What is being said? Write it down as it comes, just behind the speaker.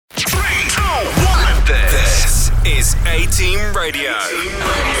It's A-Team Radio.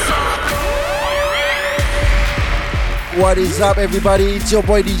 What is up, everybody? It's your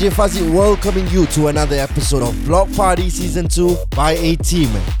boy DJ Fuzzy welcoming you to another episode of Block Party Season 2 by A-Team.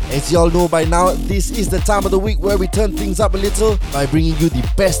 As you all know by now, this is the time of the week where we turn things up a little by bringing you the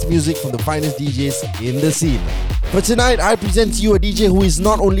best music from the finest DJs in the scene. For tonight, I present to you a DJ who is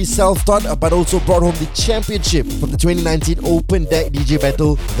not only self-taught but also brought home the championship from the 2019 Open Deck DJ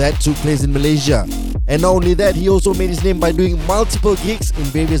Battle that took place in Malaysia. And not only that, he also made his name by doing multiple gigs in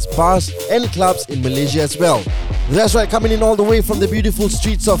various bars and clubs in Malaysia as well. That's right, coming in all the way from the beautiful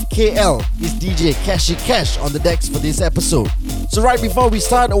streets of KL is DJ Cashy Cash on the decks for this episode. So right before we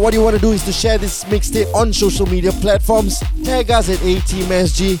start, what you want to do is to share this mixtape on social media platforms, tag us at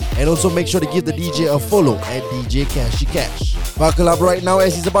ATeamSG, and also make sure to give the DJ a follow at DJ Cashy Cash. Buckle up right now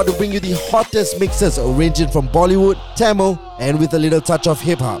as he's about to bring you the hottest mixes ranging from Bollywood, Tamil, and with a little touch of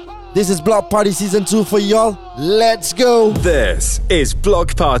hip-hop. This is Block Party Season 2 for y'all. Let's go! This is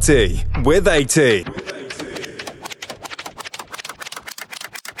Block Party with A-Team.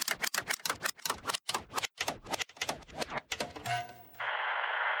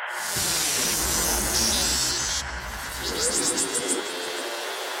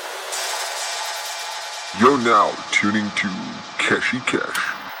 You're now tuning to Cashy Cash.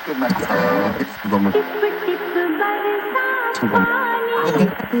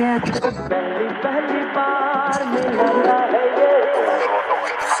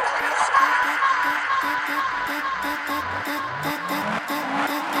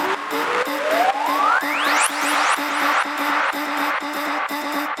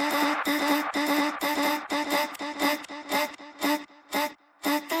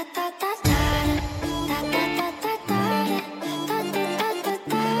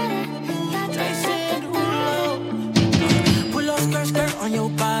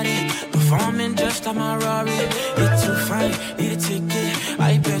 I'm a Rari, it's too fine, need a ticket.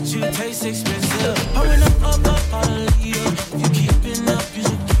 I bet you taste expensive. Pouring up, all leader. If you keeping up, you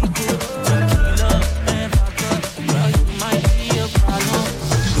should keep it. Tequila and vodka, girl, you might be a problem.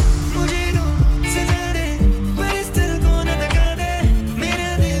 Mujhe no sajade, but it's still gonna takane.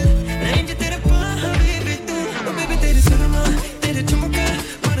 Mera dil, nahi tere pa, baby tu. Oh baby, tere sarma, tere chumka,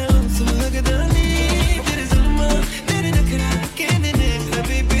 mera humse lagda nahi. Tere zulma, tere nakra, kehne ne,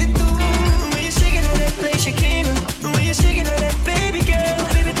 baby tu. She came when you're shaking her that baby girl,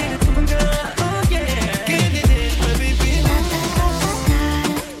 baby, did it to my girl, oh yeah, get it, my baby.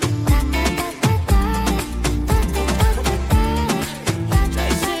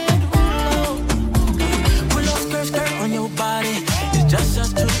 Pull up skirt on your body, it's just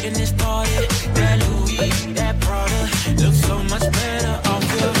us two in this party. That Louis, that Prada, looks so much better on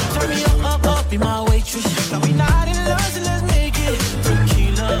you. Turn me up, be my waitress. Now we not in love, so let's make it.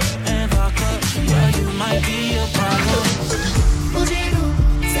 Tequila and vodka, yeah, you might be a problem. Mujhe no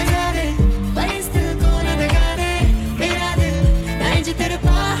sajade, but it's still gonna takane. Mera dil, nahi tere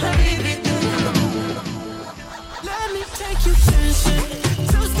pa, baby tu. Let me take you dancing.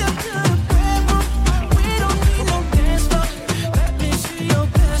 Two-step to the bedroom. We don't need no dance floor. Let me see your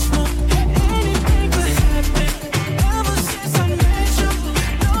best move. Anything could happen. Ever since I met you,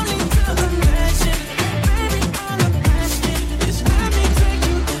 no need to imagine. Baby, all I'm asking is let me take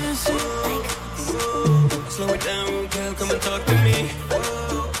you dancing. Slow it down, girl, come and talk to me.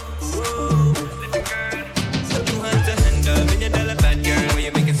 So you hand to hand up in your dollar bad girl, where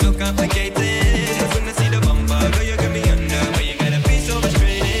you make it so complicated. When I see the bumper, girl, you got me under, where you gotta be so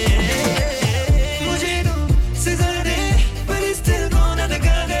frustrated. Mujhe no sajade, but it's still gonna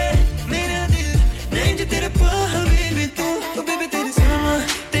takane. Mera dil, nahi tere pa, baby tu. Oh baby, tere sarma,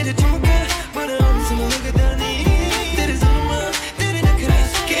 tere chumka, mera humse lagda nahi. Tere zulma, tere nakra,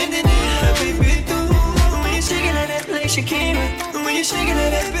 kehne ne, baby tu. When you're shaking that like Shakira, when you're shaking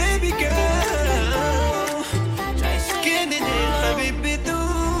that baby girl, kehne ne, baby tu.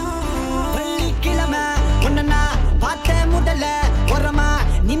 வெள்ளிக்கிழமை உன்னை நான் பார்த்த முதல்ல ஓரமா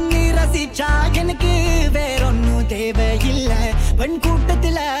நின்னு ரசிச்சா எனக்கு வேறொன்னும் தேவையில்லை. பெண்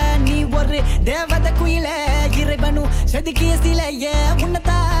கூட்டத்துல நீ ஒரு தேவதை குயில, இறைவனும் செதுக்கிய சிலைய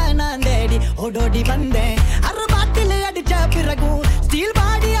உன்னைத்தான் நான் தேடி ஓடோடி வந்தேன். அறுபாட்டில் அடிச்ச பிறகும் ஸ்டீல்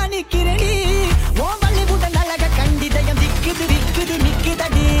பாடி அணிக்கிறேடி. ஓ வள்ளிவுடன் அழக கண்டிதயம் விக்குது விக்குது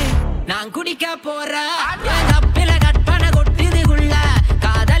நிக்குதடி. நான் குடிக்க போற கப்பில கற்பனை கொட்டுதுக்குள்ள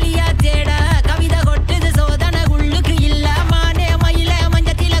காதலியா தேட கவிதை கொட்டுது சோதனை உள்ளுக்கு இல்ல. மானே மயில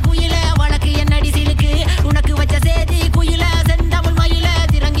மஞ்சத்தில குயில வழக்கு என்னடி சிலுக்கு உனக்கு வச்ச சேதி குயில செந்தமிழ் மயில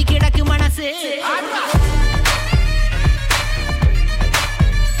திறங்கி கிடக்கு மனசு.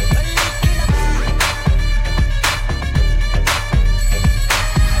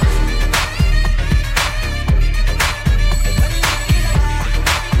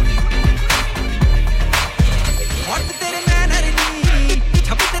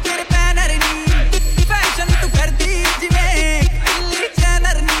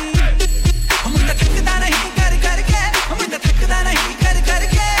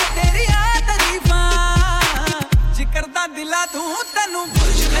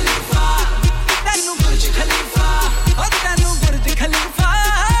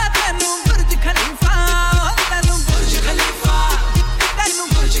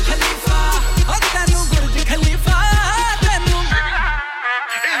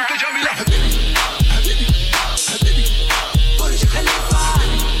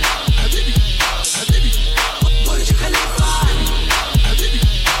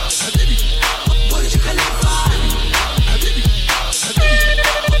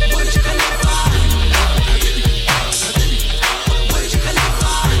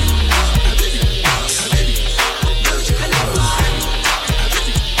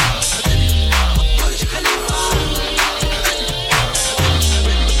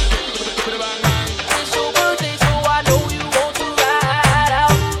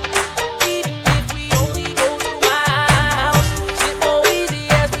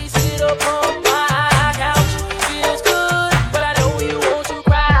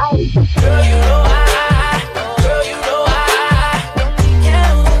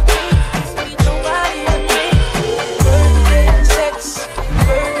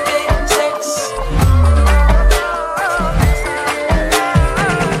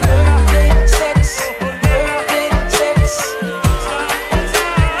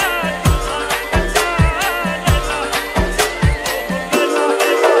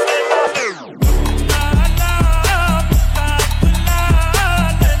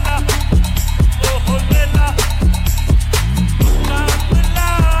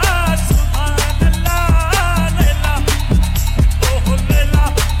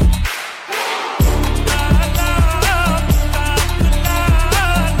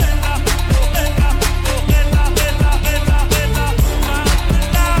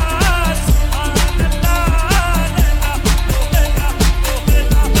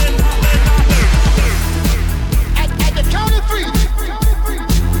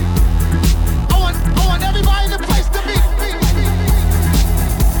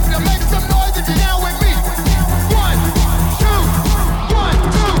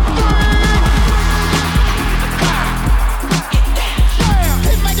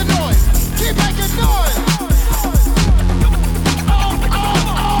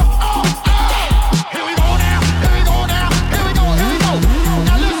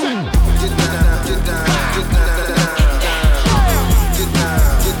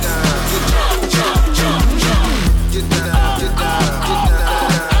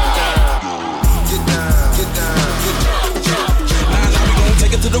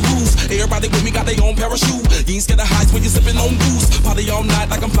 body on parachute. You ain't scared of heights when you sipping on goose. Party all night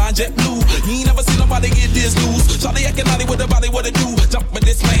like I'm flying jet blue. You ain't never seen nobody get this loose. Charlie acting naughty with the body, what it do? Jump with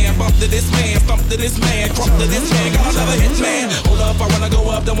this man, bump to this man, thump to this man, crump to this man. Got another hit man. Hold up, I wanna go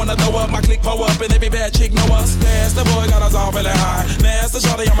up, don't wanna throw up. My click pull up and every bad chick know us. Pass the boy, got us all really high. Master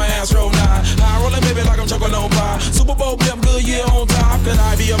Charlie on my ass roll 9. High rolling baby like I'm choking on pie. Super Bowl blimp, good year on top. Could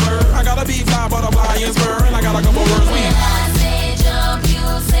I be a bird? I gotta be fly, butterfly and spur. And I got a couple words. When I say jump, you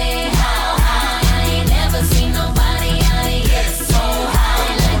say how high. I ain't never seen nobody out here get so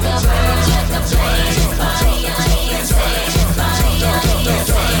high. Like a bird, like a plane. Body, I ain't saying body, I ain't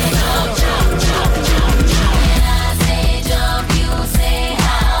saying jump, jump, jump, jump, jump. When I say jump, you say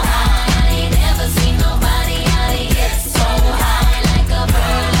how high. I ain't never seen nobody out here get so high. Like a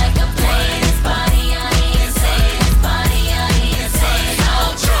bird, like a plane. Body, I ain't saying body, I ain't saying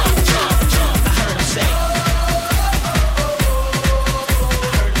jump, jump, jump, jump. I heard him say.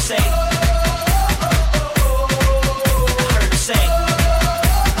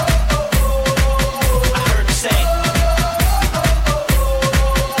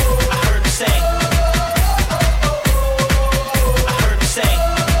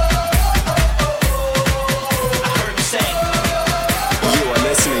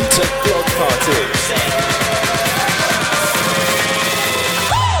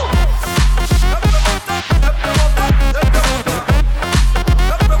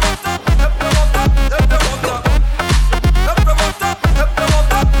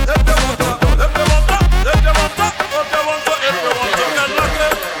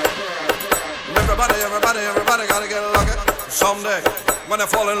 Everybody gotta get lucky someday when I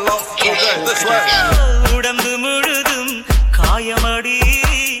fall in love. Okay, this way. உடம்பு முழுதும் காயமடி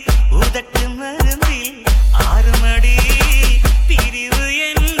உதட்டு மருந்தில் ஆறுமடி பிரிவு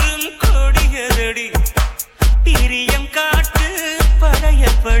என்றும் கொடியதடி பிரியம் காட்டு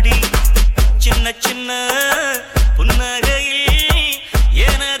பழையபடி சின்ன சின்ன புன்னகையில்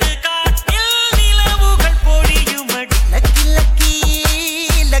எனது காட்டில் நிலவுகள் பொழியுமடி lucky lucky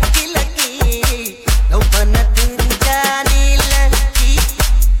lucky lucky love பண்ண தெரிஞ்சானே லக்கி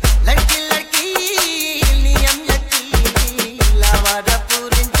லக்கி லக்கி நியம் லக்கி லவட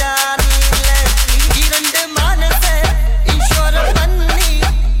புரிஞ்சானே லக்கி இரண்டு மனச ஈஸ்வரன் பண்ணி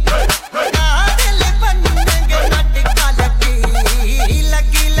காதல் பண்ணுங்க நாட்டு கலக்கி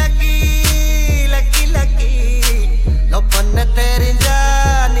lucky lucky lucky lucky love பண்ண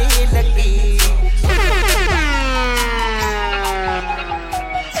தெரிஞ்சானே லக்கி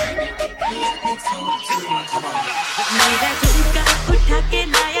मेरा झुमका उठा के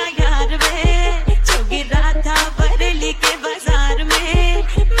लाया यार वे जो गिरा था बरेली के बाजार में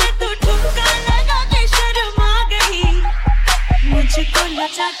मैं तो ठुमका लगा के शर्मा गई मुझको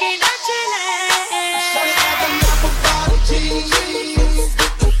नचा के नाच ले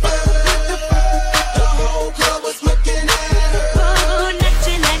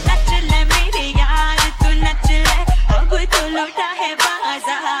नच ले मेरे यार तू नच ले अब तो लौटा है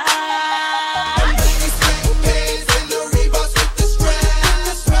बाजार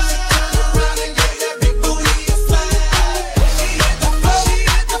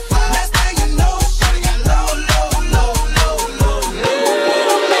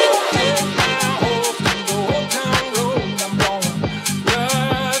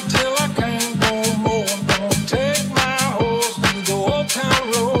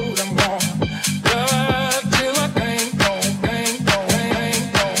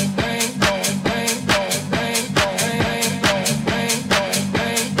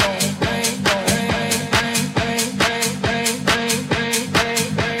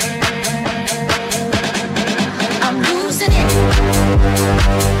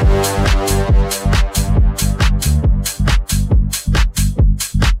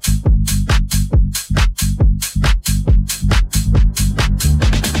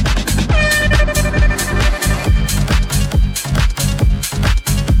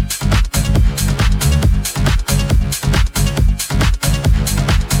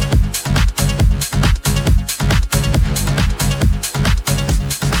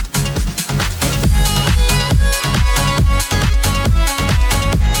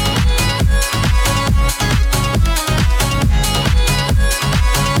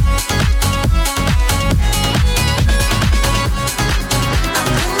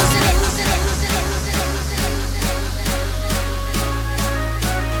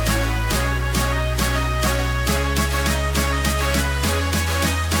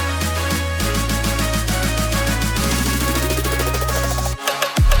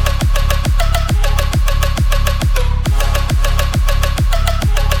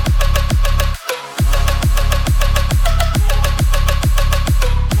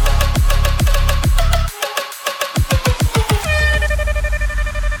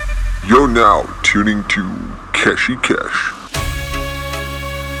now tuning to Keshi Cash.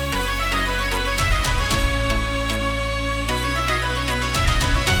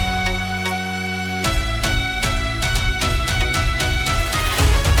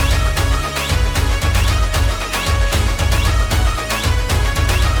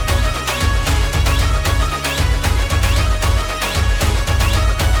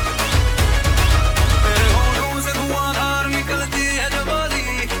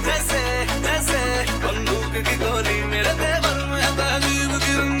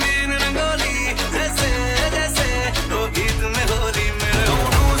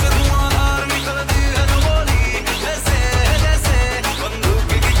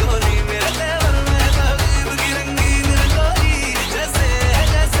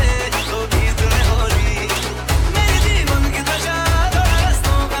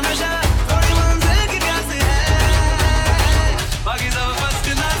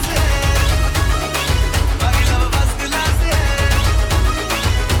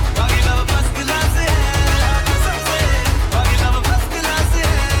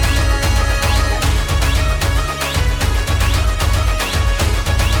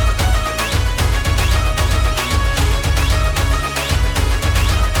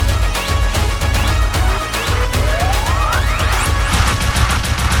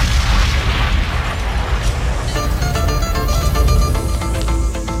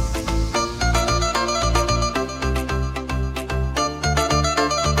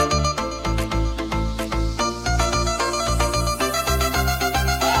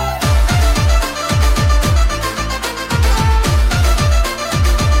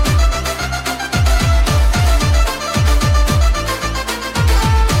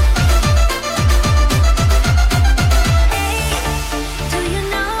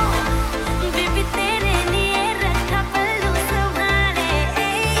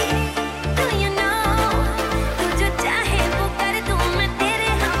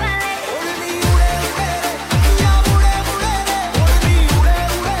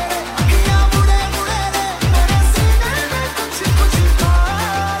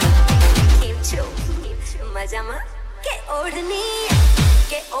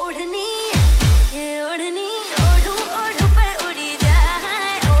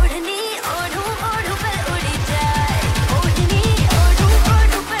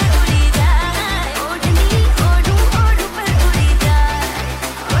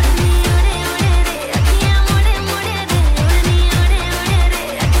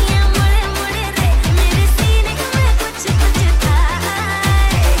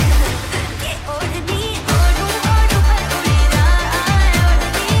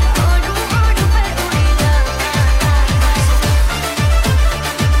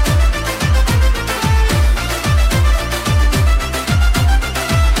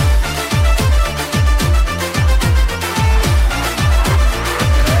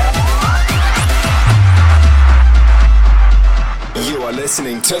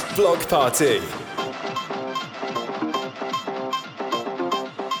 Listening to Block Party.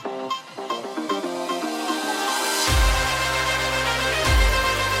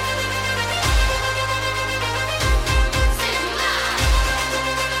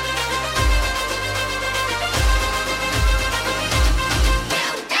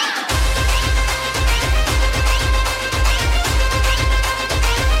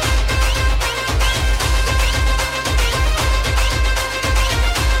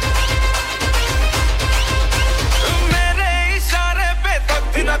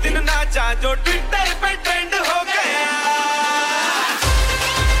 जो ट्विटर पे ट्रेंड हो गया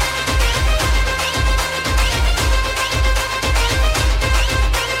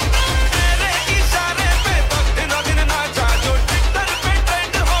तेरे इशारे पे तो दिनों दिन नाचा जो ट्विटर पे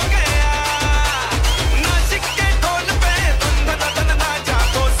ट्रेंड हो गया नासिक के ढोल पे धन धन नाचा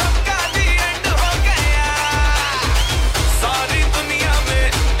तो सबका दी एंड हो गया सारी दुनिया में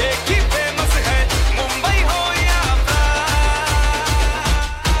एक ही फेमस है मुंबई हो या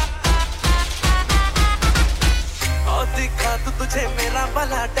दिखा तू तुझे मेरा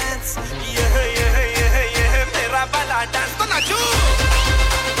वाला डांस ये मेरा वाला डांस तो नाचू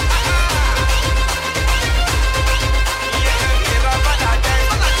ये मेरा वाला डांस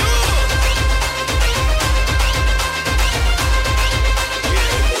तो नाचू ये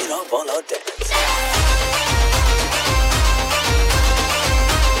मेरा वाला dance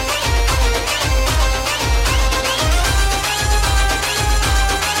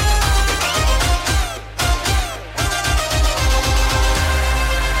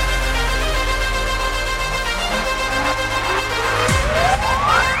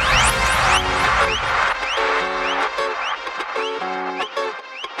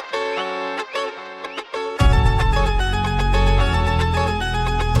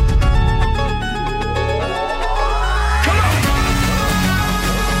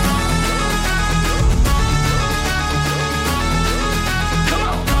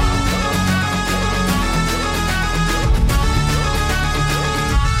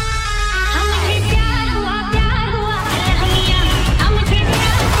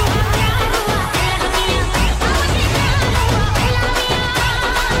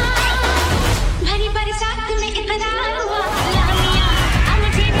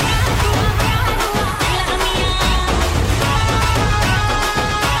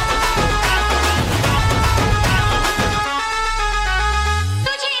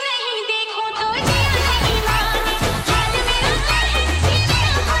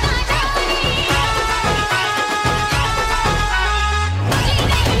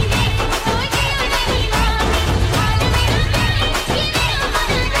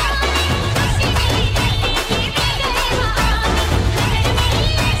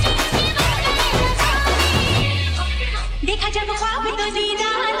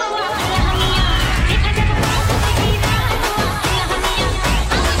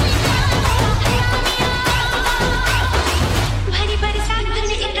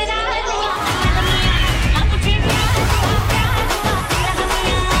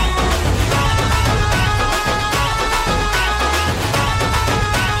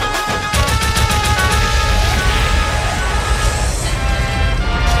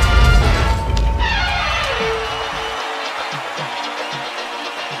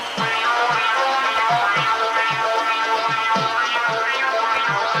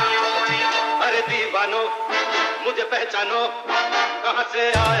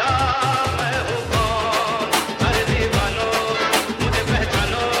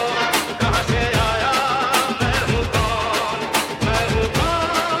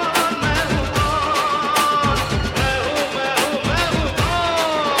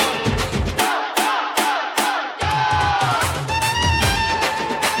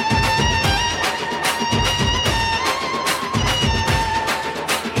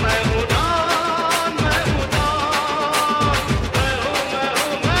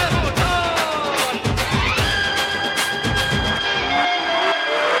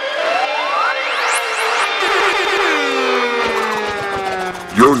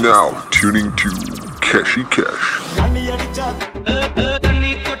now tuning to Kashi Cash. தண்ணி அடிச்சா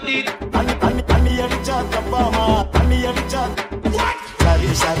தண்ணி தொட்டி தண்ணி அடிச்சா தப்பாமா தண்ணி அடிச்சா சரி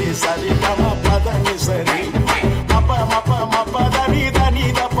சரி சரி மாமா பதனி சரி மப்ப மப்ப மப்ப தனி தனி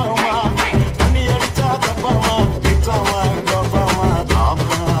தப்பமா தண்ணி அடிச்சா தப்பாமா கிச்சாமா தப்பாமா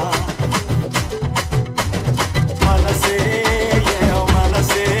தாமா மனசே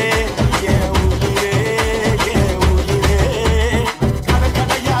மனசே உயிரே உயிரே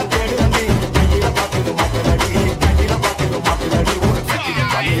கடையா தேடுறி கையில பார்த்துடு மக்களடி கையில பார்த்துடு மக்களடி ஒரு கட்டிட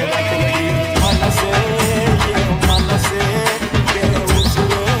கையில மனசே மனசே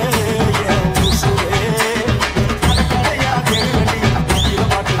உசுரே கடையா தேடுறி கையில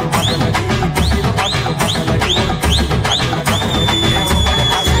பார்த்துடு மக்களடி கையில பார்த்துடு மக்களடி ஒரு கட்டிட மக்களடி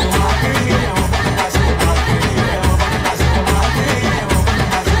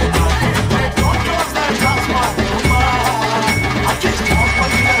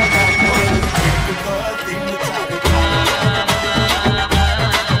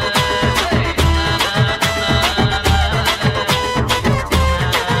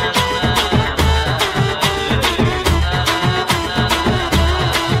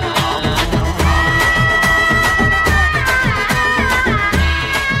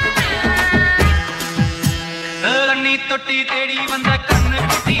தண்ணி தொட்டி தேடி வந்த கண்ணு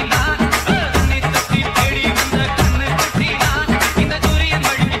குட்டி நான் தண்ணி தொட்டி தேடி வந்த கண்ணு குட்டி நான் இந்த சூரியன்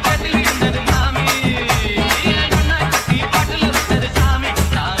வழி பேசில் இருந்தது சாமி கண்ணை கட்டி பாட்டில் இருந்தது சாமி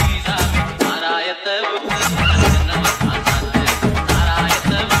சாமி சாமி நாராயத்தை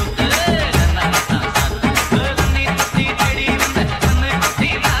தண்ணி தொட்டி தேடி வந்த கண்ணு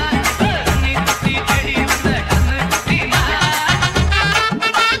குட்டி நான் தண்ணி தொட்டி தேடி வந்த கண்ணு குட்டி நான்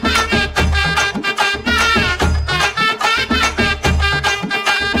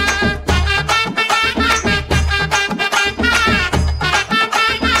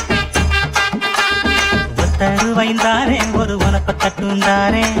தருவாய்ந்தாரே ஒரு உனப்ப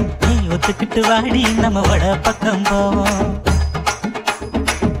தட்டுந்தாரே நீ ஒத்துக்கிட்டு வாடி நம்ம வட பக்கம் போவோம்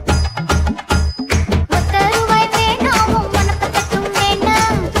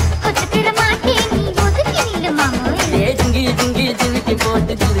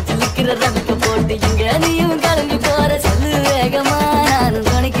போட்டு சிலு சிலுக்கிற ரவிக்க போட்டு இங்க நீயும் கிளம்பி போற சொல்லு வேகமா நானும்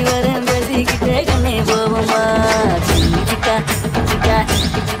துணைக்கு வரேன் பேசிக்கிட்டே கண்ணே போவோமா சிக்கா சிக்கா சிக்கா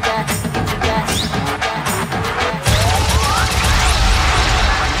சிக்கா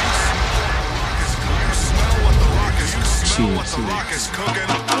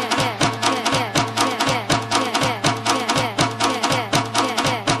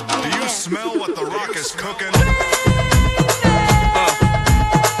Do you smell what the rock is cooking?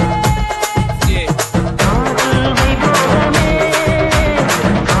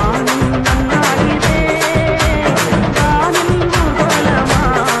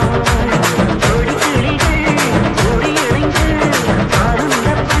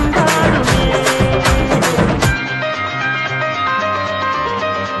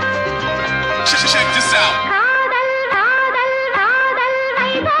 Check this out.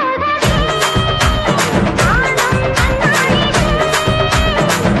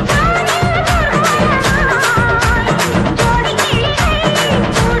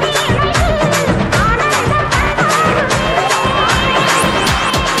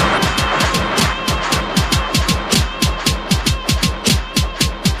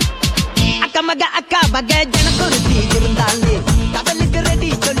 அக்கா வகை ஜனக்குருத்தி இருந்தாலே கடலுக்கு ரெடி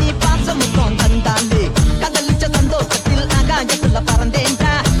சொல்லி பாசமுத்தம் தந்தாலே கடலிச்ச சந்தோஷத்தில் ஆகாயத்துல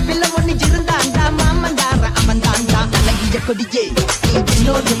பறந்தேன்டா பிள்ளை ஒண்ணு இருந்தாண்டா மாமந்தார அவன் தாண்டா அழகிய கொடியே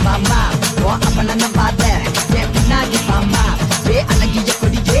இன்னொரு மாமா ஓ அவன நம்பாத என் பின்னாடி மாமா அழகிய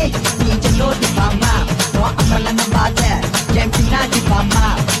கொடியே நீ என்னோடு மாமா ஓ அவன நம்பாத என் பின்னாடி மாமா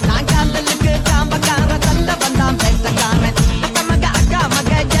நான் காதலுக்கு காம்பக்கார தந்த வந்தான் பேசக்காரன் அக்கா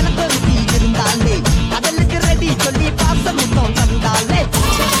மக ஜனக்குருத்தி இருந்தாலே கடலுக்கு ரெடி சொல்லி பாசமுத்தம் தந்தாலே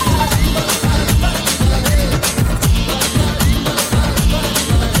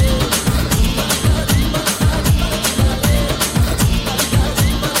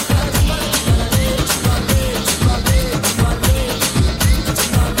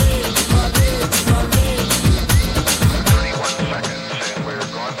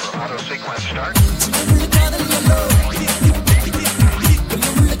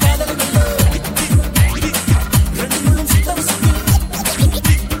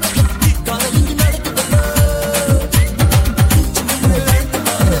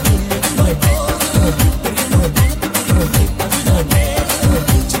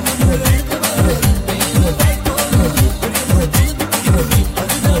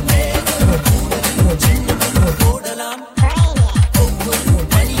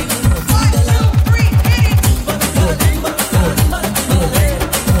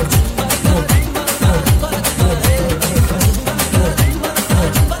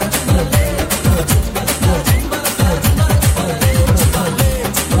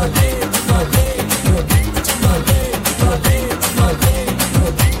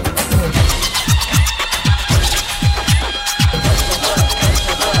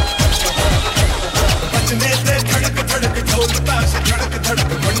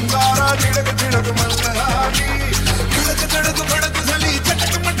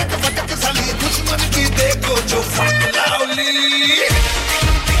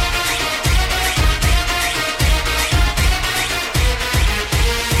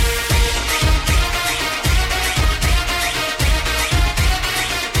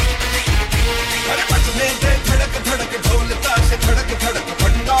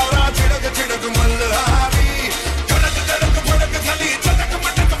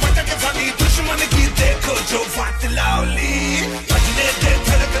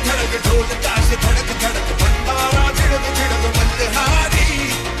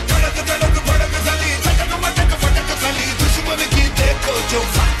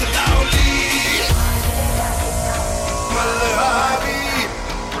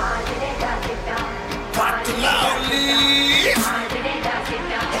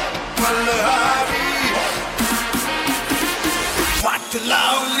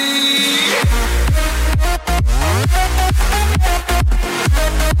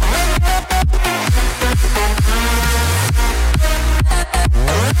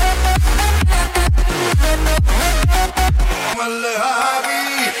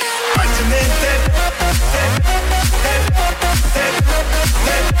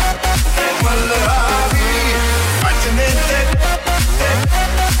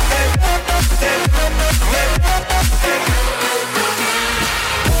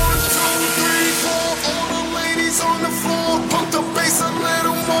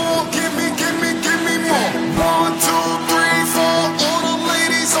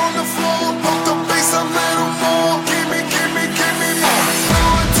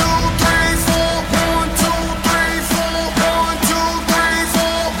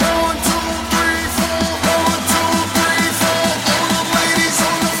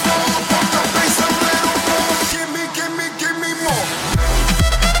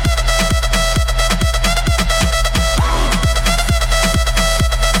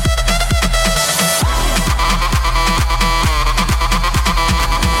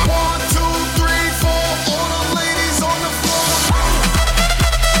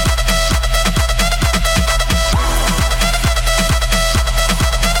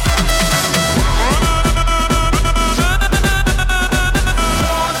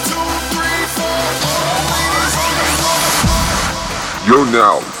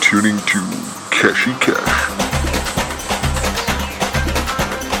tuning to Cashy Cash.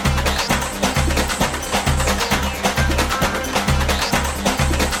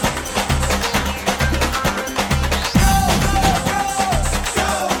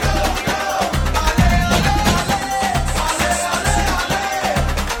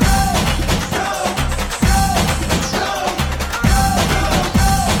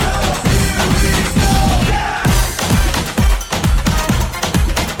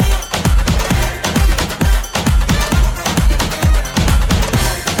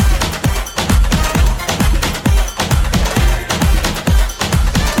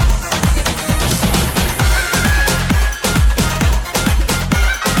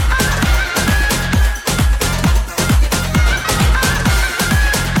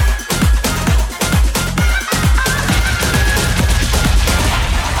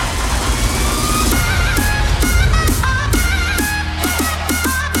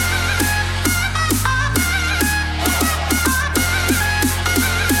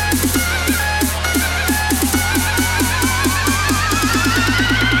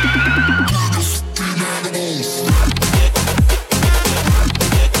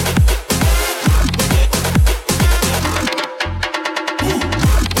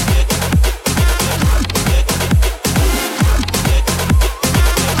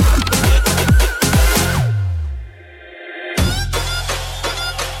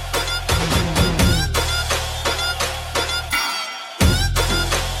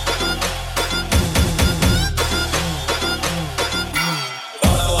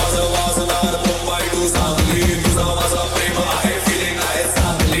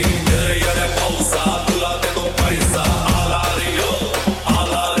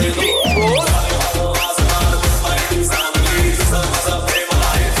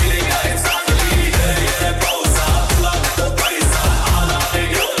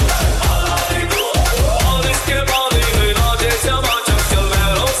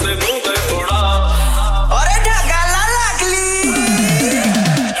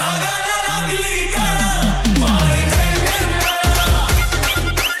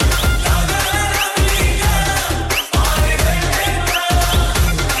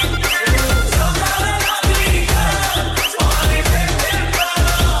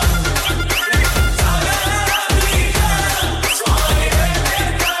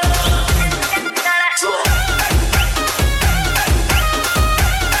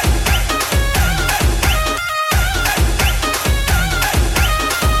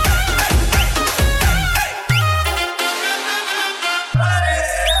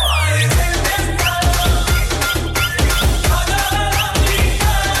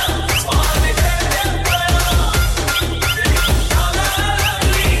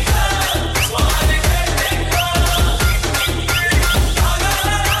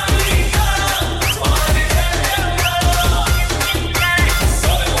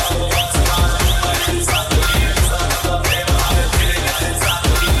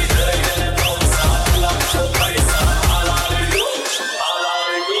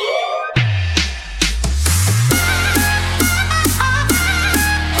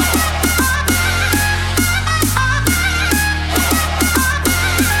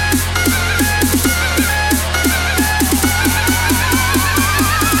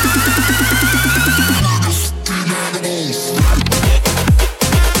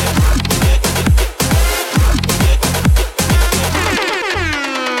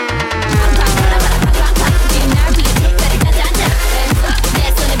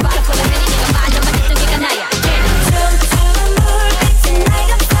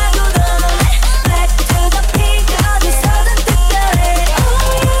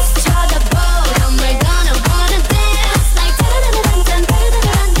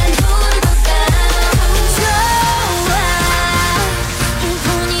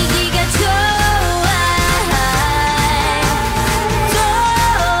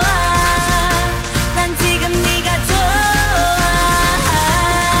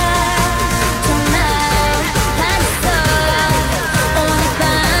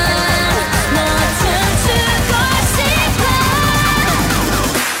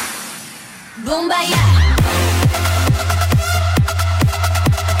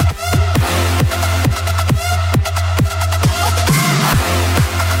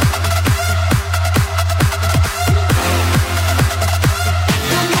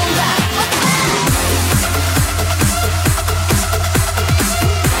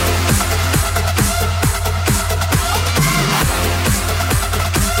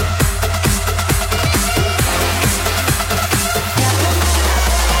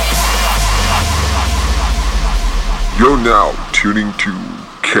 You're now tuning to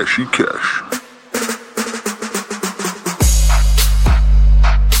Cashy Cash.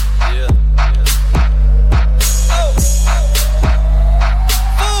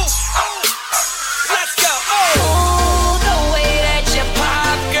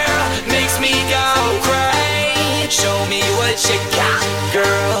 You got,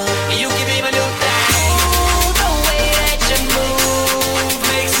 girl. You can be my new thing. The way that you move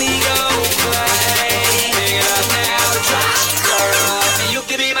makes me go crazy. Pick it up now, drop, girl. You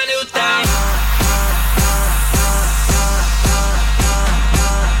can be my new thing.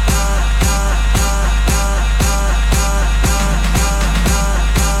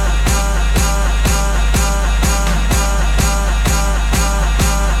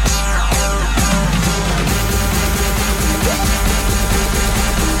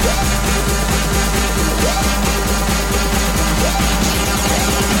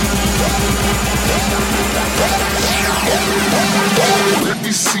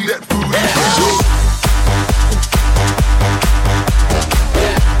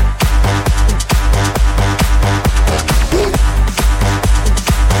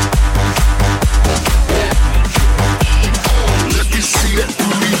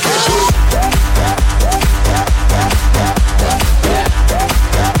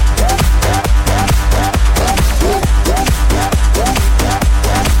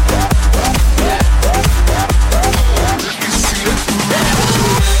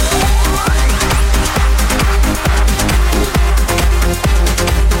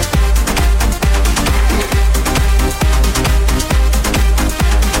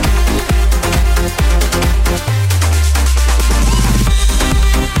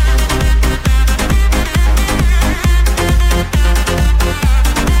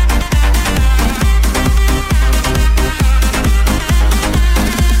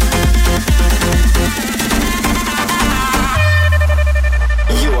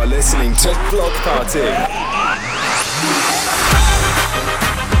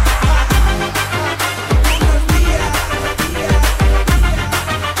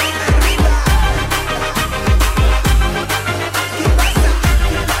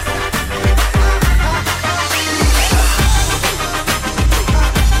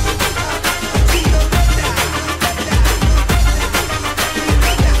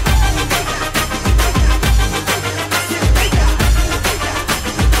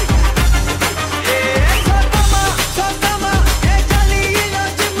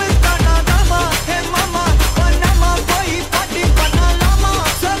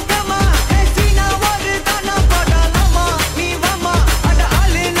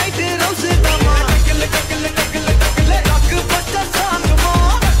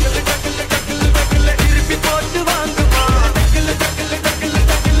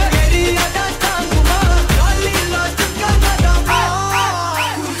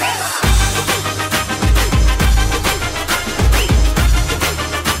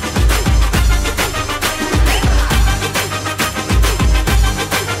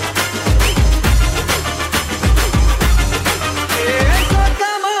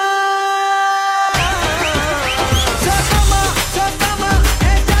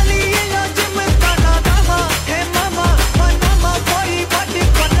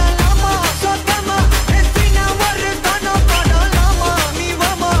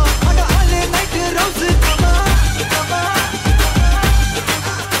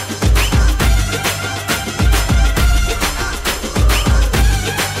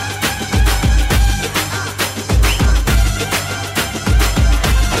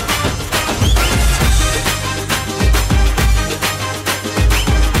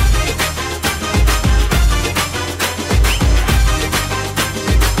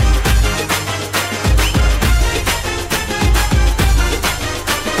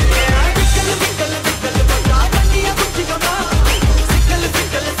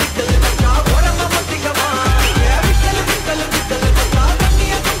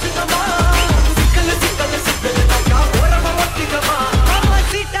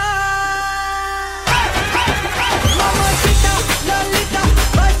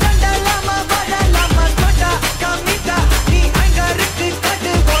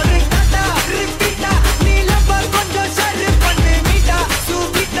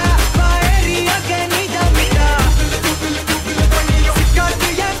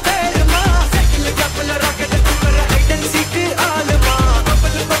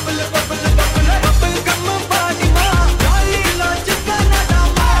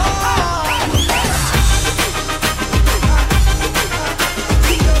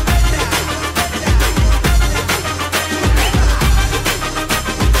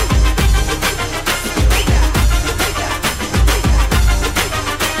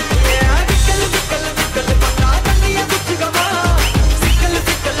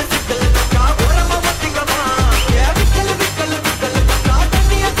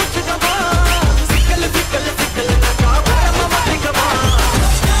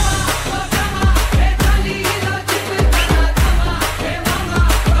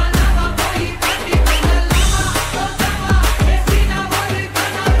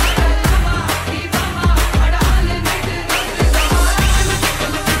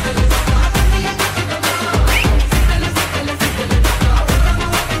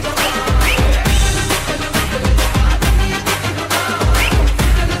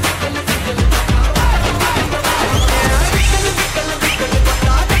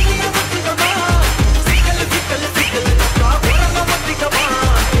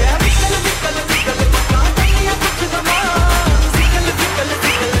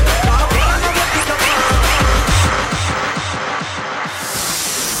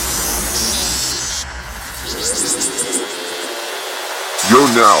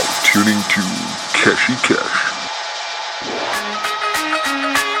 now tuning to Keshi Kesh.